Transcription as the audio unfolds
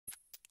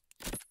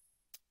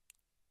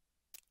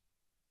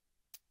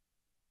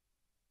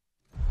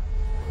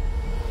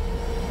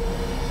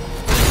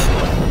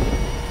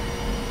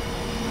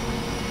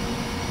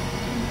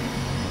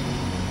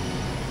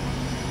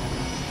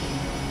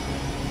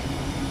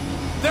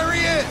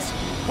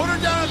Put her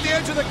down at the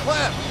edge of the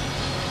cliff!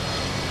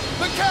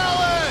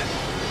 McAllen!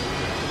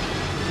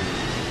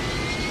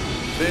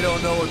 They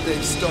don't know what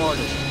they've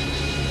started.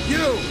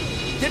 You!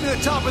 Get to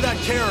the top of that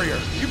carrier!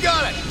 You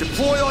got it!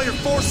 Deploy all your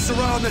forces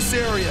around this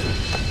area.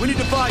 We need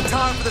to buy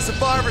time for the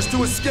survivors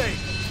to escape.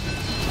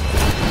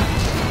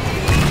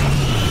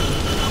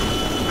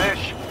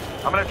 Fish,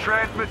 I'm gonna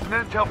transmit some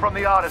intel from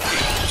the Odyssey.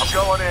 I'm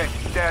going in.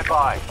 Stand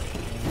by.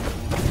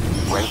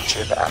 Rank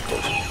chip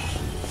active.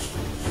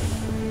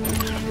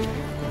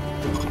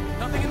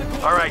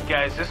 Alright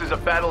guys, this is a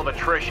battle of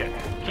attrition.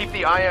 Keep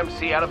the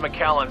IMC out of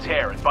McAllen's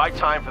hair and buy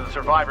time for the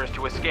survivors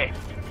to escape.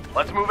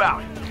 Let's move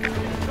out.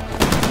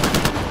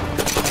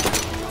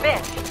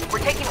 Fish, we're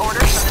taking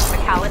orders from this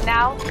McAllen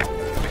now?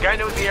 The guy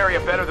knows the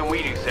area better than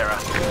we do, Sarah.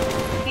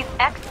 He's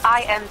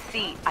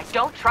ex-IMC. I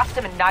don't trust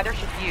him and neither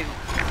should you.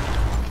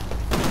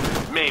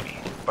 Maybe,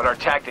 but our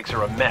tactics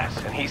are a mess,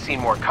 and he's seen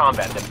more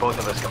combat than both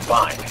of us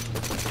combined.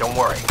 Don't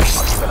worry,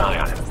 I'll keep an eye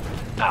on him.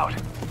 Out.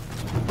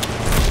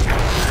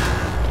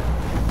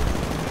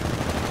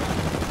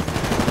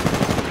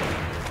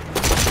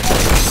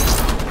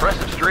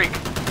 Impressive streak.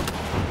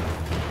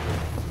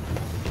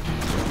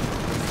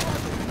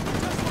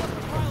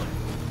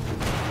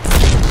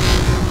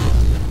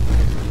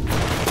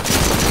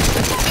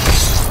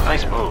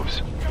 Nice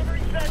moves.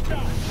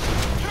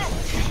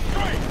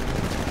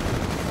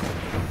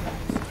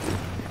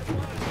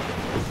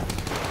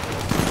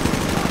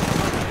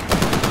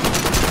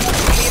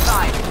 Be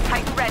advised,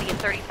 Titan ready in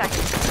 30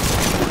 seconds.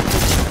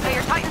 Hey,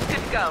 your Titan's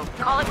good to go.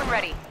 Call it when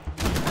ready.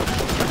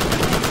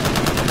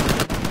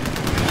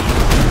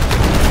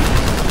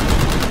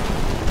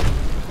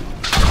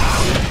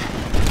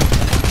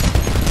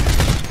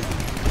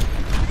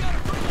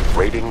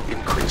 Rating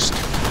increased.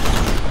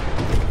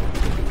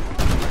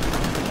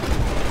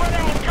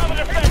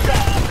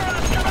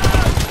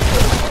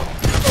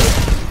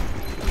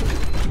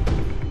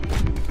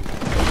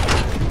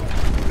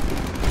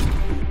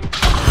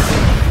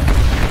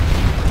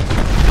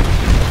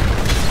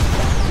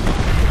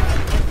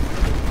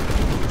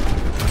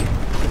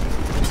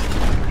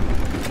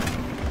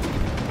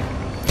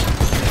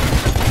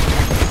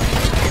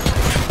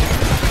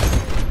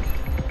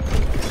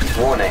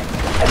 Warning,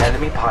 an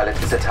enemy pilot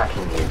is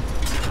attacking you.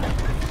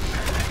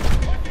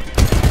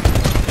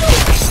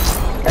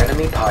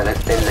 Enemy pilot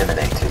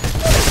eliminated.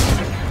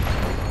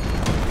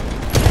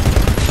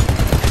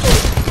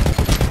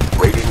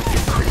 Rating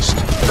increased.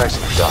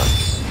 Nicely done.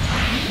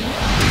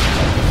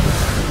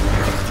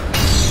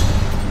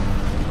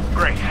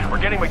 Great.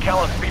 We're getting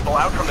McAllen's people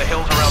out from the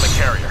hills around the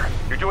carrier.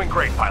 You're doing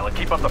great, pilot.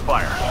 Keep up the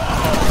fire.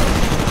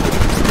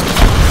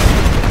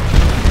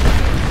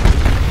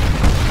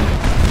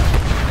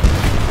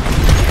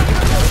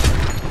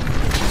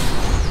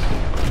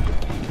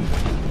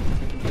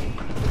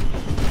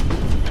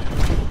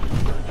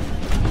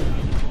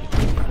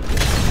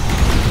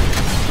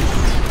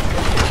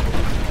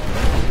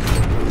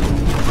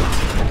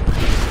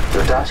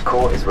 Your dash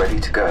core is ready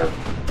to go.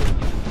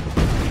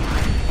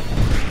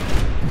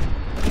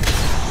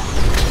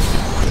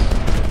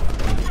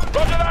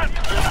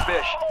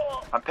 Fish,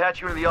 I'm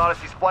patching you into the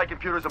Odyssey's flight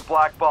computers and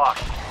black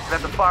box. You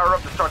have to fire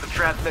up to start the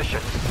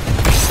transmission.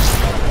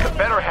 The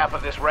better half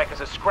of this wreck is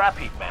a scrap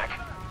heap, Mac.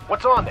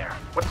 What's on there?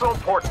 What's so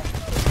important?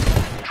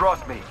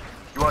 Trust me,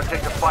 you want to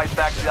take the fight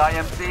back to the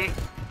IMC?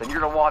 Then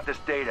you're gonna want this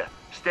data.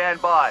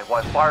 Stand by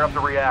while I fire up the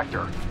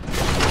reactor.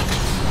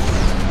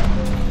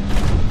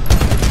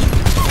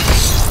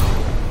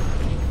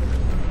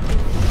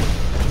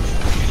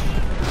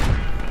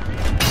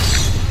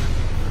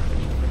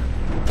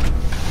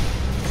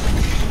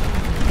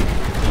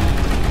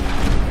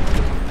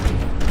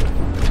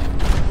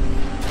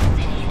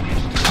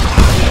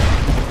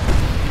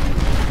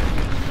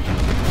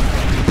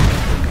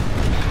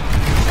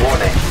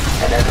 Warning,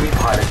 an enemy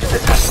pilot is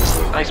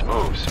attacking you. Nice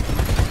moves.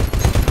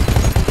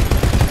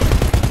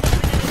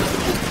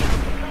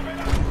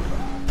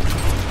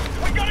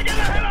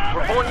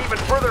 We're pulling even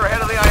further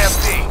ahead of the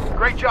IMC.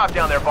 Great job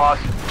down there, boss.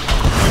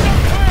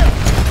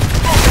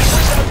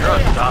 You're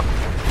on top.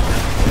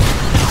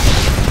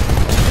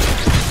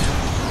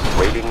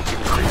 Rating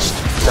increased.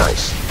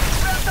 Nice.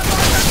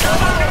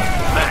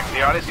 Mac,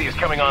 the Odyssey is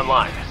coming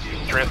online.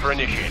 Transfer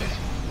initiated.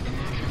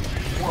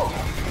 Whoa.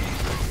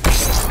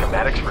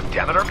 Schematics for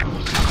Demeter?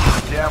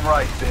 Damn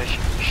right, Fish.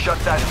 Shut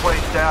that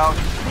place down,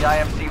 the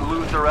IMC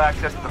lose their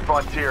access to the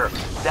frontier.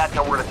 That's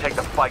how we're gonna take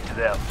the fight to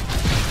them.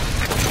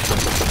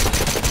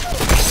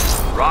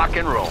 Rock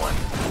and rolling.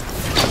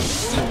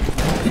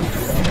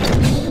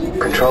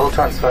 Control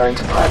transferring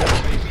to pilot.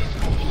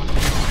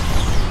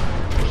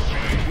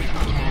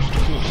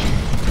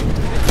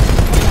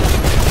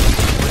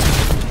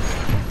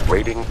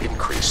 Rating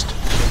increased.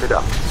 Keep it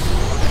up.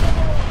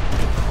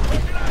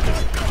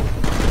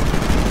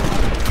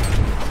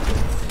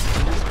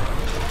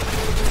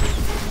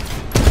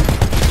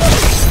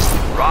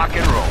 Rock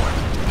and rolling.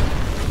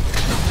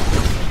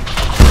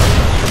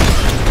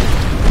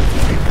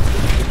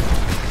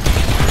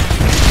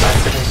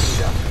 Activating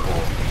dash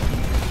core.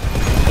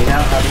 You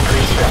now have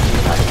increased reactor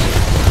capacity.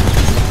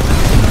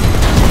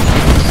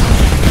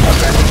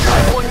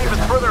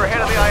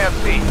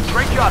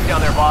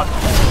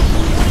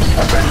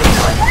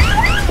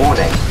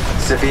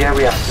 Severe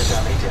reactor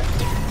damage.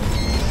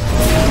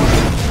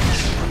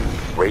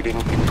 Rating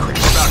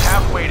increased. We're about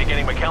halfway to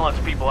getting McAllen's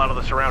people out of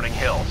the surrounding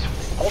hills.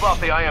 Hold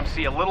off the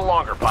IMC a little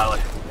longer, pilot.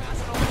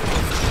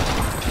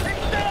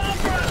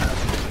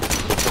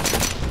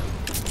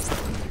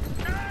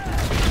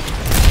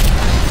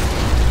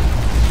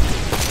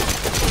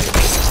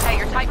 Hey,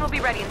 your Titan will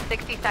be ready in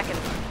 60 seconds.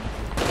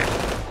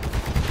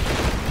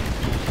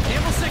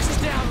 Campbell 6 is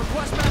down.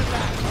 Request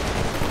medevac.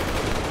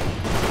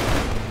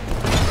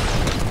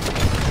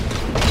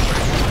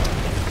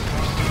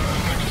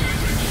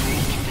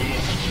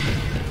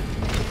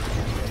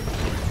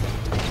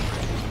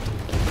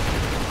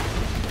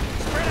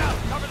 Spread out.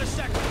 Cover the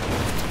sector.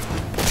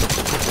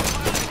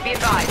 Be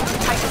advised,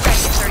 Titan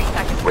ready in 30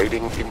 seconds.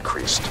 Rating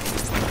increased.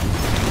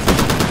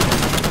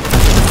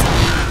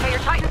 Hey, your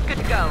Titan's good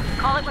to go.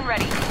 Call it when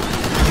ready.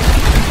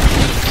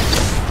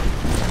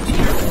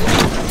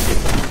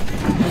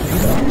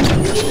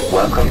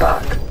 Welcome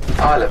back.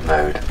 Pilot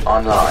mode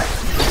online.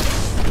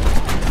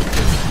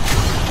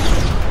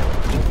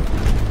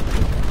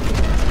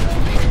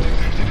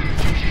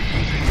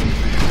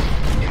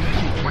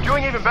 We're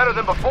doing even better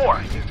than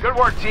before. Good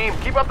work, team.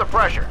 Keep up the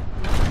pressure.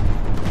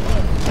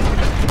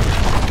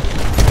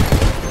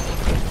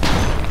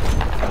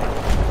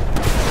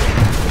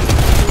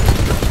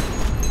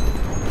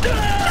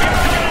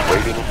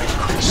 Rating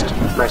increased.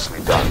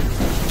 Nicely done.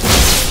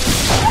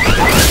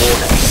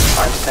 Warning.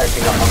 I'm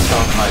detecting a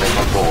hostile pilot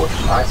on board.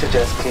 I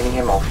suggest cleaning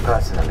him off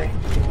personally.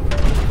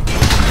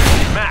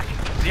 Mac,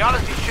 the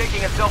Odyssey's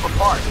shaking itself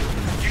apart.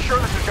 You sure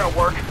this is gonna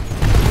work?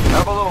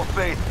 Have a little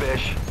faith,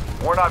 Bish.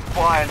 We're not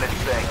flying this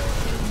thing.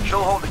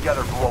 She'll hold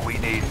together for what we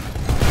need.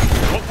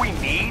 What we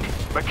need?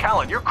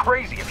 McAllen, you're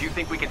crazy if you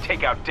think we can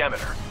take out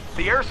Demeter.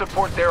 The air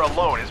support there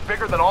alone is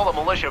bigger than all the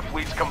militia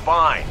fleets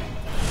combined.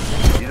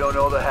 You don't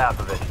know the half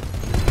of it.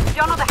 You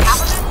don't know the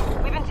half of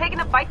it? We've been taking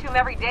a fight to him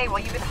every day while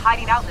you've been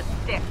hiding out in the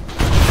sticks.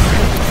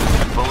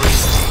 Believe me,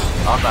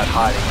 I'm not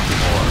hiding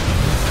anymore.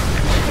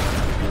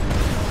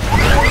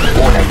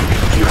 Warning.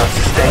 You have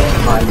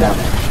sustained mind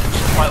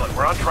damage. Pilot,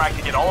 we're on track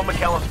to get all of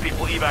McAllen's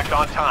people evac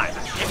on time.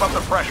 Keep up the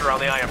pressure on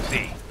the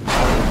IMC.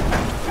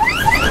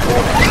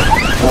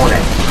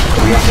 Warning.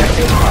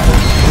 Rejecting pilot.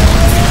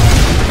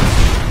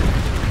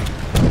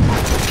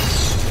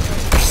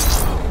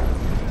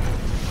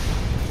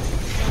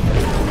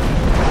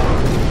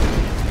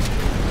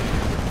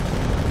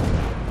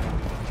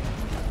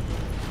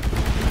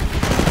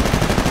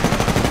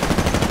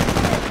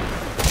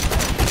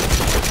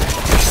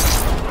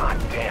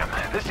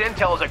 This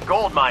intel is a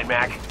gold mine,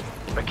 Mac.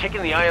 But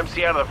kicking the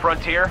IMC out of the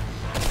frontier,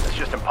 it's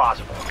just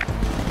impossible.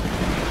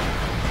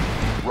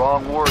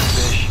 Wrong word,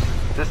 Bish.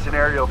 This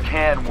scenario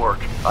can work.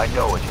 I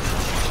know it.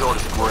 So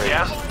does Graves.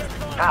 Yes?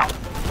 How?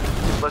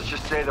 Let's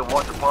just say that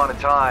once upon a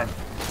time,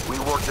 we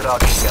worked it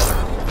out together.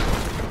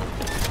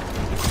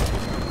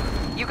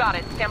 You got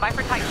it. Stand by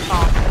for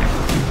Titanfall.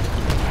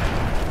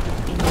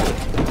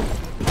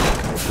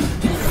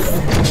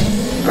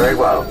 Very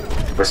well.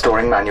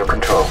 Restoring manual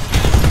control.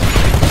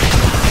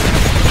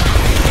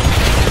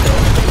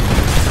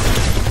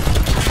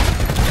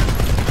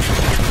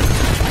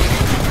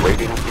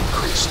 Rating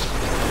increased.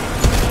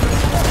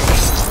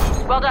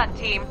 Well done,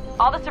 team.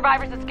 All the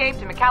survivors escaped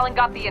and McAllen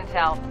got the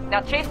intel.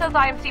 Now chase those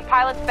IMC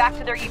pilots back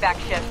to their evac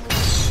ships.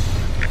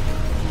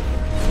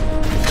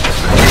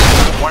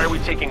 Why are we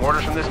taking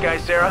orders from this guy,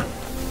 Sarah?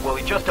 Well,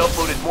 he just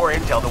uploaded more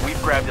intel than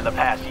we've grabbed in the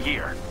past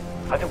year.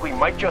 I think we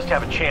might just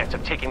have a chance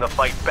of taking the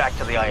fight back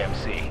to the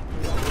IMC.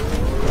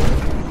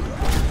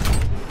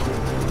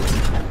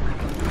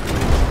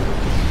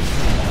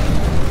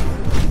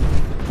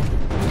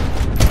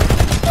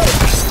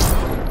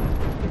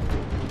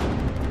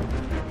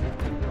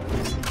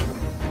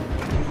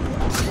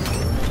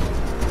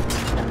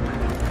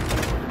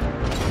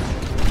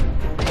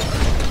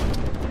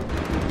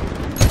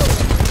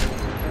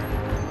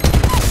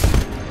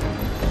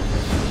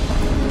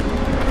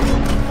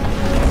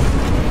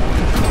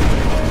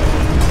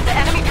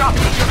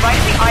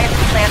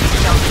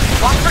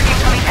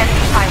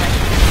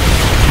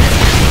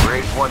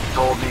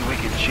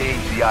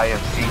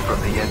 IMC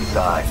from the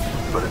inside,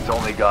 but it's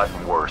only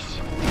gotten worse.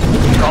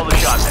 Call the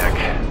shot, Mac.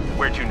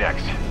 Where to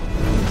next?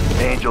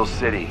 Angel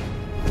City.